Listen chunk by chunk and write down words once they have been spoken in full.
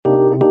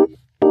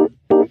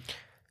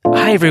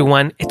Hi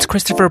everyone, it's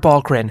Christopher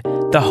Balgren,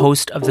 the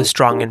host of the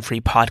Strong and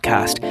Free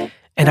podcast,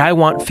 and I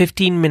want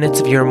 15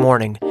 minutes of your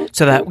morning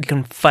so that we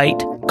can fight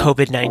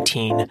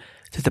COVID-19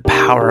 through the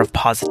power of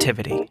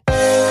positivity.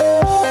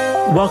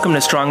 Welcome to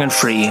Strong and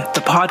Free,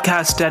 the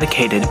podcast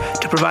dedicated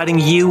to providing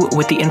you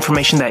with the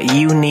information that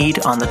you need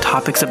on the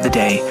topics of the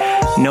day.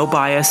 No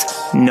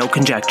bias, no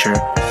conjecture,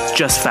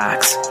 just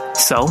facts.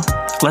 So,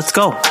 let's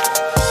go.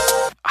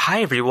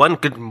 Hi everyone,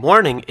 good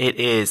morning. It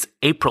is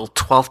April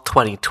 12th,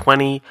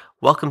 2020.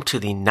 Welcome to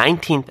the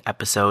 19th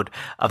episode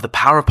of the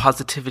Power of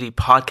Positivity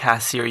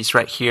podcast series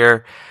right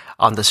here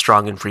on the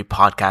Strong and Free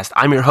podcast.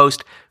 I'm your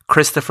host,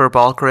 Christopher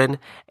Balgren,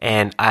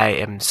 and I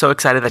am so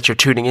excited that you're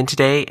tuning in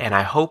today, and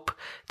I hope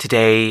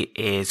today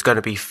is going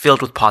to be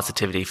filled with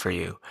positivity for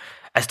you.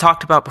 As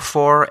talked about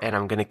before, and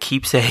I'm going to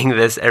keep saying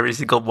this every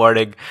single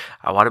morning,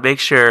 I want to make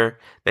sure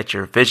that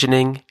you're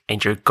visioning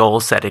and you're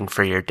goal setting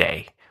for your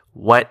day.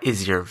 What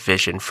is your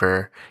vision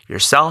for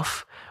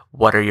yourself?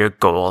 What are your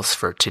goals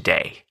for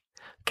today?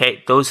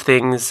 Okay, those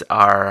things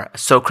are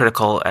so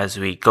critical as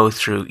we go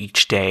through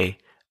each day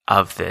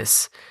of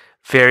this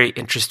very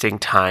interesting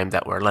time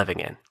that we're living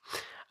in.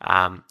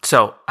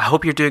 So I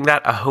hope you're doing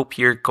that. I hope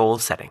you're goal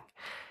setting.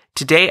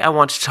 Today, I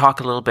want to talk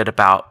a little bit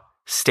about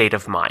state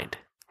of mind.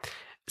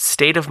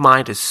 State of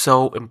mind is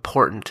so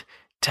important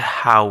to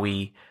how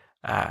we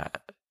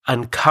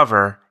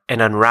uncover and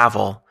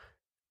unravel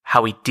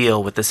how we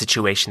deal with the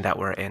situation that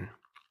we're in.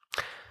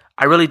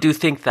 I really do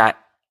think that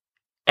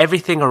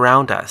everything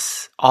around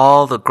us,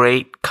 all the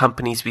great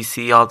companies we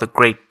see, all the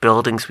great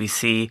buildings we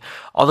see,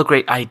 all the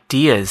great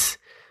ideas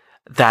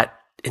that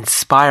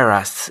inspire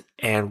us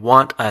and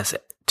want us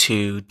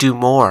to do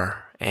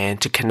more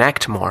and to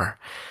connect more,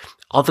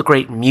 all the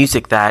great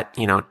music that,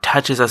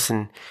 touches us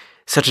in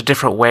such a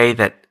different way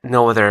that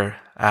no other,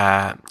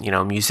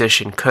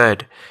 musician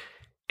could,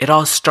 it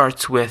all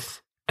starts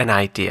with an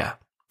idea.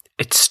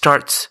 It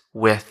starts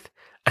with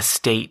a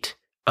state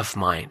of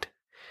mind.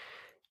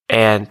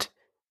 And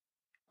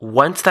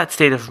once that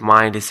state of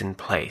mind is in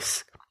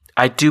place,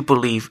 I do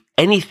believe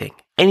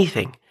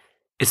anything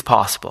is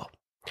possible.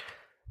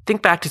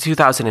 Think back to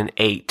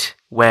 2008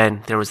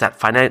 when there was that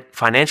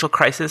financial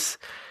crisis,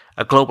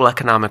 a global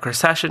economic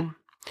recession,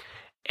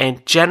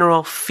 and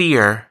general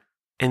fear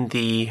in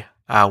the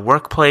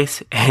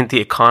workplace and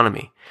the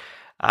economy.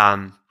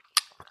 I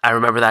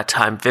remember that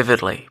time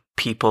vividly.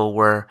 People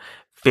were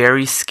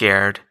very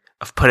scared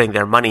of putting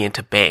their money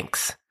into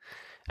banks.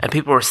 And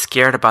people were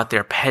scared about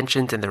their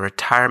pensions and their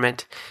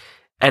retirement.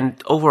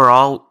 And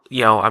overall,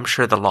 I'm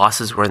sure the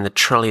losses were in the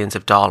trillions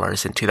of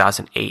dollars in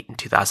 2008 and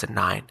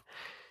 2009.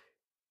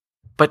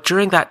 But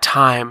during that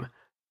time,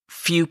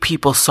 few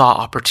people saw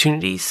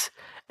opportunities,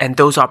 and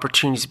those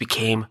opportunities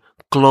became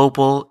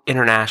global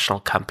international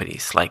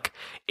companies like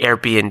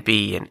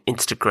Airbnb and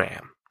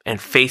Instagram, and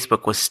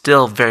Facebook was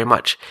still very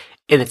much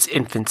in its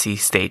infancy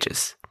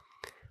stages.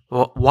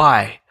 Well,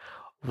 why?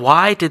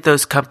 Why did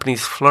those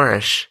companies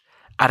flourish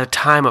at a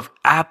time of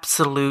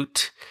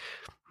absolute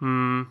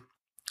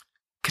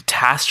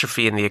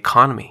catastrophe in the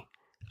economy?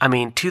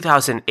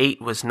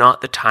 2008 was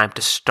not the time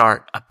to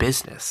start a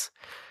business.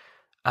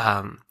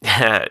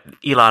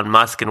 Elon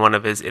Musk in one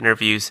of his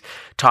interviews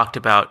talked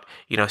about,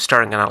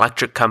 starting an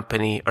electric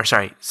company,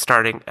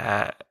 starting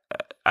an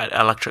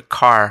electric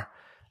car.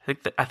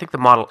 I think the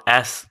Model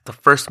S, the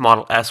first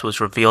Model S was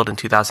revealed in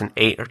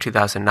 2008 or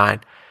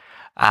 2009.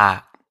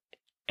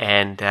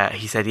 And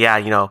he said,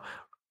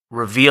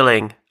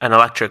 revealing an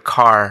electric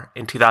car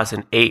in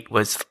 2008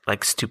 was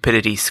like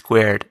stupidity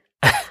squared.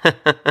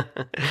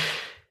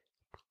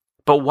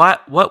 But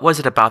what was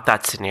it about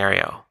that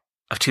scenario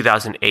of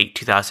 2008,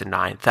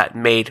 2009 that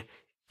made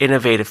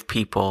innovative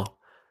people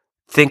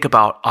think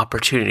about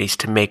opportunities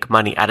to make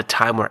money at a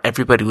time where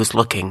everybody was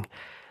looking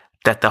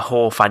that the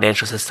whole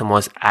financial system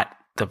was at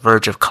the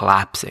verge of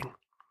collapsing?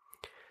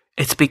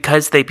 It's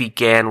because they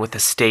began with a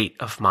state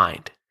of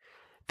mind.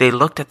 They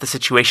looked at the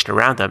situation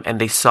around them and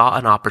they saw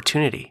an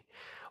opportunity.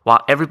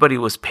 While everybody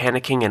was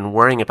panicking and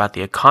worrying about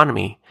the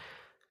economy,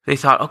 they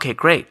thought, okay,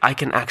 great, I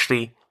can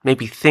actually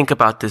maybe think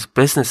about this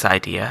business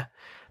idea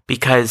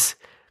because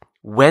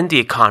when the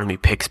economy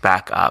picks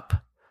back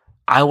up,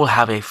 I will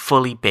have a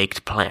fully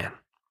baked plan.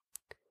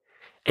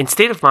 And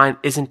state of mind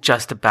isn't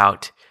just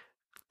about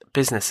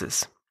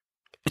businesses.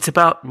 It's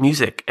about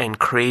music and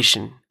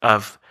creation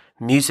of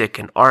music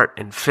and art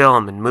and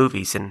film and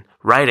movies and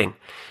writing.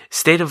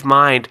 State of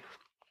mind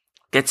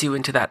gets you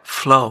into that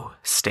flow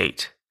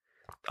state.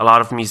 A lot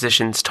of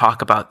musicians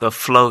talk about the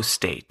flow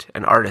state,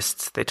 and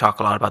artists, they talk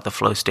a lot about the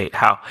flow state,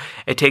 how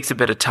it takes a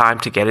bit of time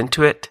to get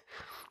into it.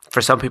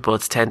 For some people,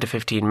 it's 10 to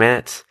 15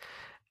 minutes.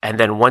 And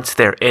then once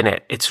they're in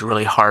it, it's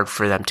really hard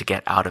for them to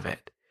get out of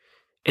it.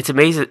 It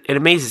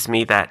amazes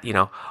me that,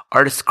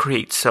 artists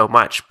create so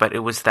much, but it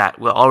was that,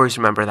 we'll always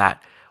remember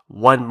that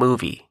one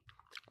movie,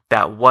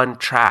 that one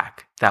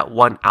track, that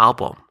one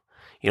album,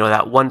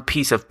 that one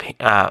piece of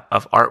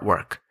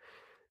artwork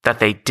that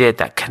they did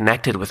that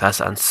connected with us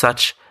on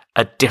such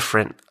a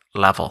different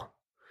level.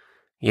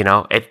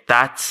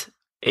 But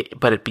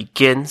it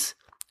begins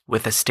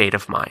with a state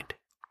of mind.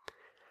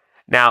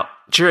 Now,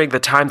 during the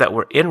time that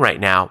we're in right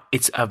now,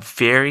 it's a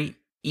very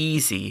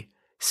easy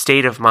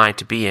state of mind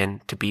to be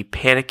in, to be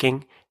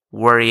panicking,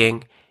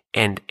 worrying,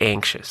 and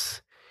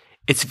anxious.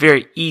 It's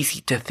very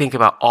easy to think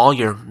about all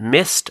your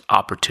missed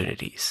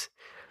opportunities.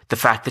 The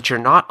fact that you're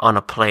not on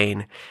a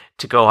plane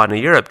to go on a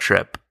Europe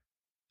trip.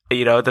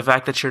 The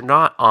fact that you're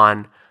not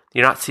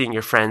seeing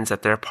your friends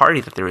at their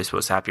party that they were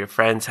supposed to have. Your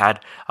friends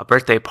had a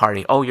birthday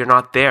party. Oh, you're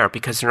not there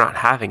because they're not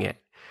having it.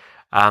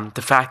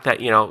 The fact that,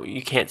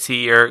 you can't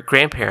see your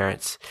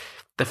grandparents.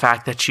 The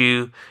fact that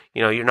you're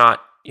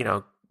not,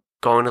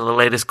 going to the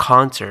latest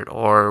concert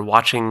or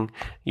watching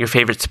your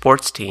favorite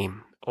sports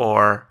team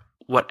or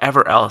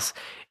whatever else.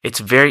 It's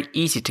very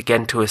easy to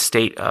get into a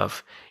state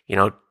of,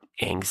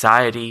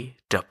 anxiety,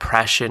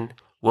 depression.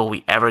 Will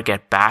we ever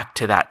get back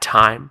to that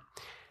time?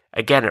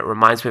 Again, it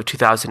reminds me of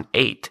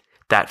 2008,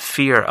 that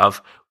fear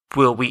of,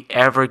 will we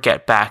ever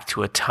get back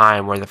to a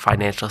time where the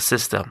financial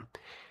system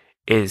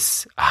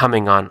is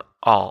firing on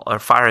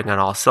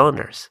all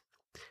cylinders?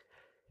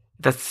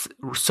 That's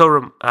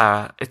so,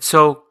 it's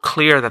so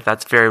clear that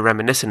that's very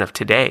reminiscent of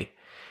today,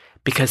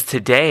 because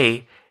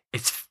today,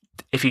 if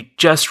you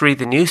just read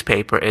the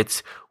newspaper,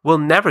 we'll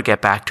never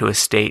get back to a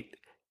state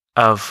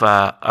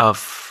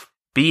of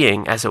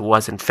being as it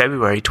was in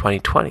February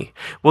 2020.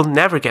 We'll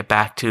never get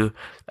back to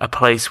a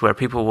place where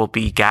people will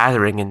be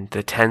gathering in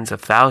the tens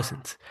of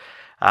thousands.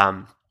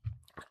 And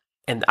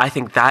I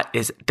think that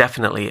is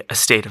definitely a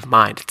state of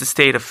mind. It's a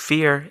state of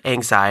fear,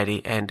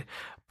 anxiety, and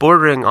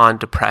bordering on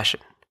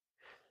depression.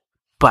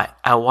 But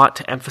I want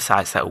to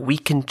emphasize that we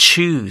can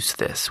choose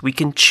this. We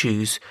can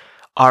choose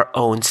our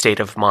own state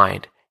of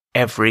mind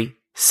every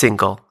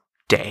single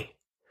day.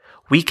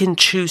 We can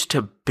choose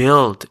to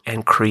build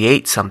and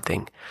create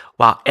something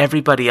while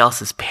everybody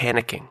else is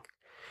panicking.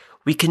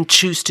 We can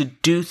choose to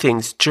do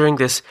things during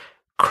this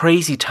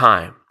crazy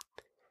time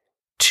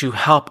to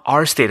help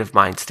our state of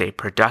mind stay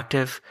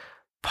productive,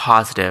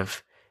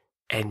 positive,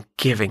 and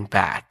giving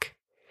back.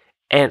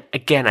 And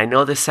again, I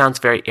know this sounds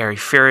very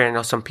airy-fairy. I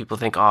know some people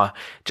think,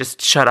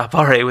 just shut up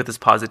already with this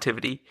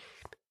positivity.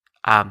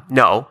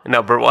 No,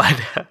 number one.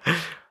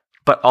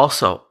 But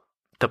also,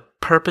 the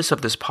purpose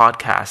of this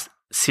podcast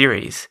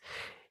series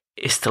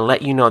is to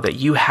let you know that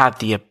you have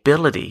the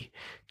ability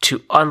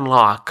to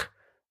unlock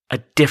a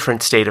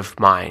different state of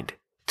mind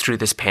through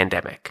this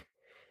pandemic.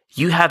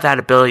 You have that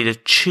ability to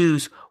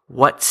choose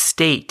what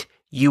state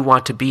you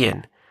want to be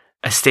in,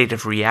 a state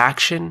of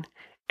reaction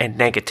and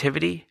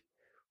negativity,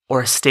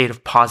 or a state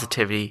of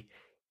positivity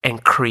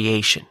and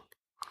creation.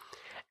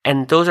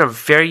 And those are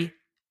very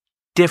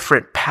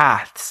different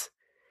paths.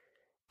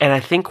 And I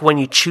think when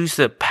you choose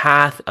the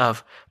path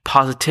of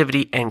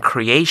positivity and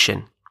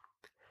creation,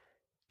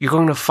 you're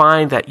going to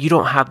find that you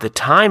don't have the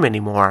time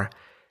anymore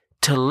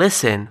to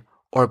listen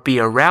or be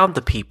around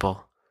the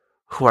people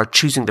who are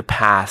choosing the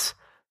path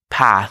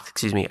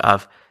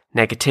of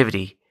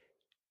negativity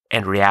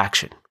and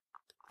reaction.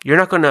 You're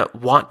not going to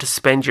want to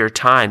spend your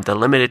time, the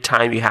limited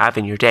time you have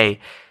in your day,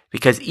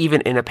 because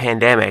even in a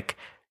pandemic,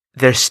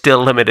 there's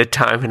still limited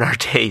time in our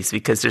days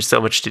because there's so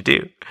much to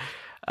do.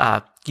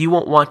 You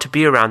won't want to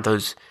be around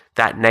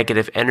that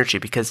negative energy,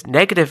 because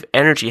negative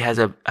energy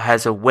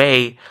has a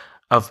way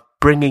of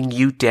bringing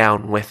you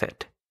down with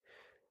it.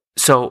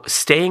 So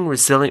staying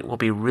resilient will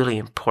be really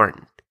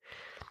important.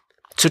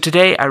 So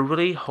today, I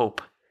really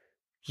hope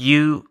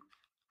you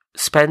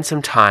spend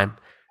some time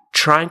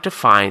trying to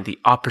find the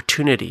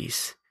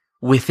opportunities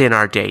within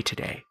our day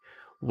today.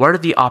 What are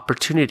the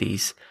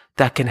opportunities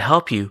that can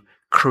help you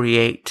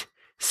create,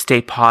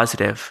 stay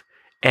positive,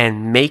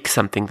 and make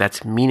something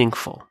that's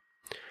meaningful?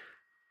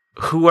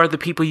 Who are the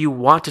people you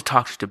want to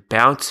talk to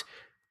bounce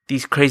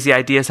these crazy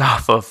ideas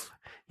off of?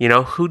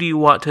 Who do you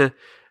want to,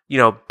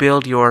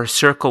 build your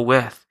circle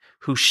with,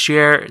 who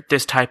share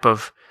this type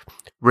of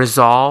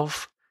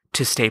resolve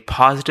to stay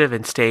positive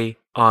and stay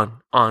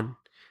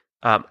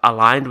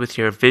aligned with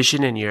your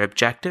vision and your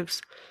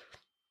objectives?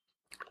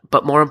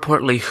 But more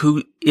importantly,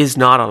 who is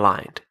not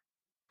aligned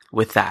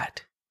with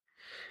that?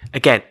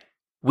 Again,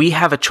 we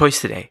have a choice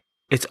today.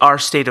 It's our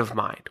state of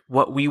mind.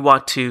 What we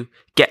want to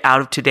get out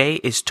of today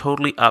is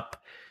totally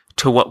up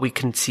to what we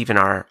conceive in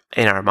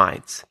our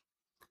minds.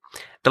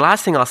 The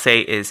last thing I'll say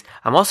is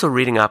I'm also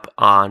reading up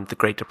on the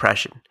Great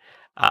Depression.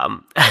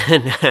 And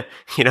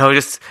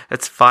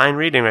that's fine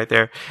reading right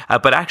there.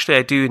 But actually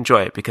I do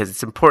enjoy it because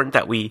it's important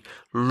that we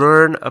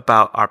learn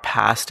about our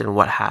past and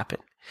what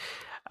happened.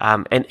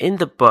 And in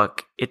the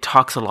book, it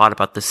talks a lot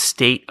about the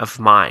state of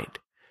mind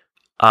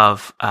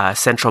of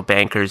central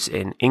bankers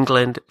in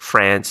England,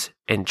 France,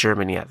 and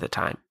Germany at the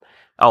time.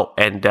 Oh,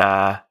 and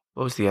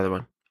what was the other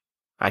one?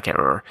 I can't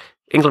remember.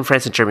 England,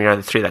 France, and Germany are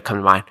the three that come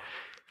to mind.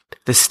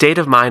 The state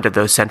of mind of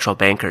those central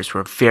bankers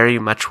were very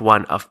much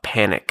one of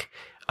panic,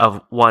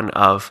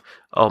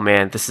 oh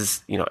man, this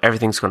is,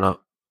 everything's going to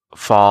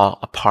fall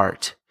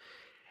apart.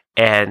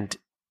 And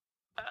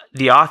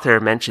the author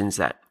mentions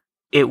that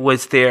it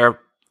was their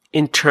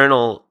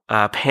internal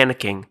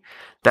panicking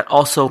that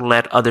also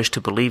led others to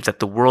believe that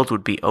the world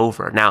would be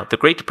over. Now, the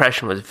Great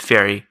Depression was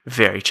very,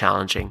 very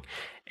challenging,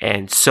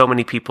 and so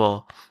many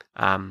people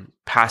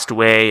passed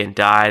away and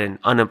died, and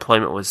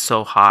unemployment was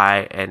so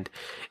high, and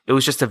it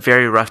was just a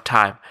very rough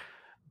time.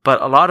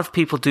 But a lot of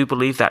people do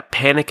believe that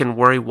panic and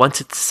worry,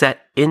 once it's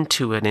set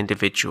into an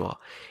individual,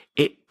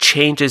 it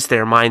changes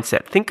their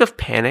mindset. Think of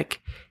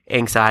panic,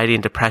 anxiety,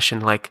 and depression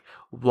like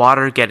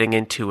water getting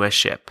into a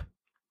ship,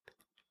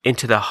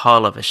 into the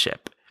hull of a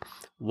ship.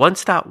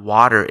 Once that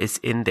water is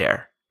in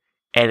there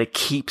and it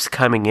keeps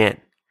coming in,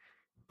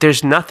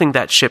 there's nothing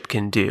that ship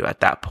can do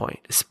at that point,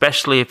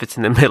 especially if it's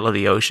in the middle of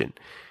the ocean.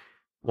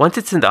 Once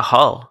it's in the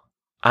hull,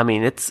 I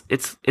mean, it's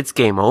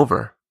game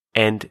over.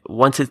 And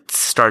once it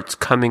starts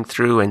coming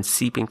through and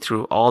seeping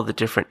through all the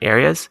different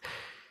areas,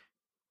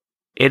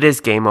 it is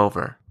game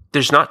over.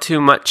 There's not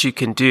too much you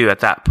can do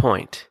at that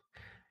point.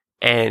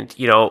 And,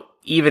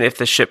 even if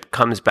the ship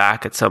comes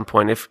back at some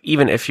point,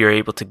 even if you're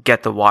able to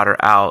get the water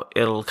out,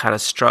 it'll kind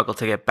of struggle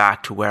to get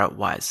back to where it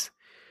was.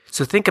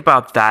 So think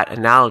about that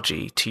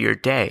analogy to your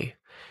day.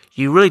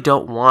 You really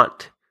don't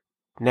want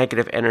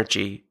negative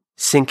energy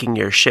sinking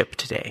your ship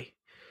today.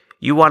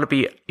 You want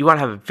to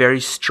have a very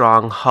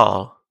strong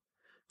hull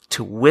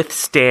to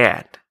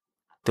withstand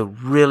the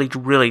really,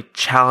 really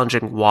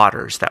challenging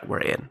waters that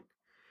we're in.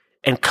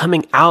 And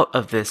coming out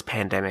of this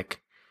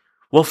pandemic,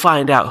 we'll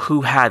find out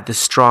who had the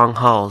strong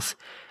hulls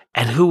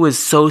and who was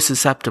so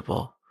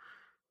susceptible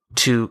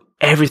to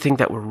everything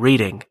that we're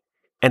reading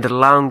and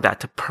allowing that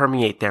to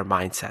permeate their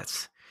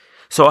mindsets.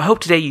 So I hope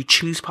today you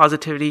choose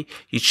positivity,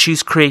 you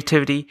choose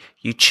creativity,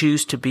 you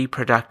choose to be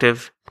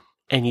productive,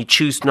 and you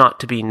choose not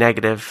to be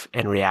negative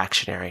and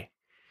reactionary.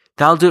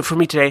 That'll do it for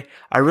me today.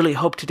 I really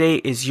hope today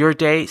is your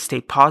day.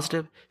 Stay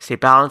positive, stay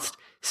balanced,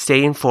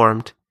 stay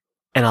informed,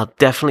 and I'll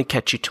definitely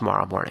catch you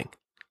tomorrow morning.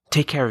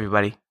 Take care,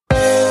 everybody.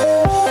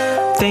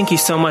 Thank you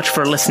so much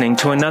for listening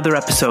to another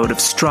episode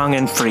of Strong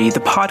and Free, the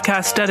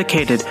podcast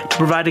dedicated to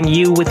providing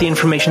you with the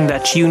information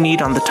that you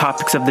need on the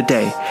topics of the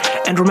day.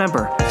 And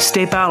remember,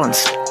 stay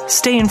balanced,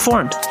 stay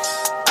informed.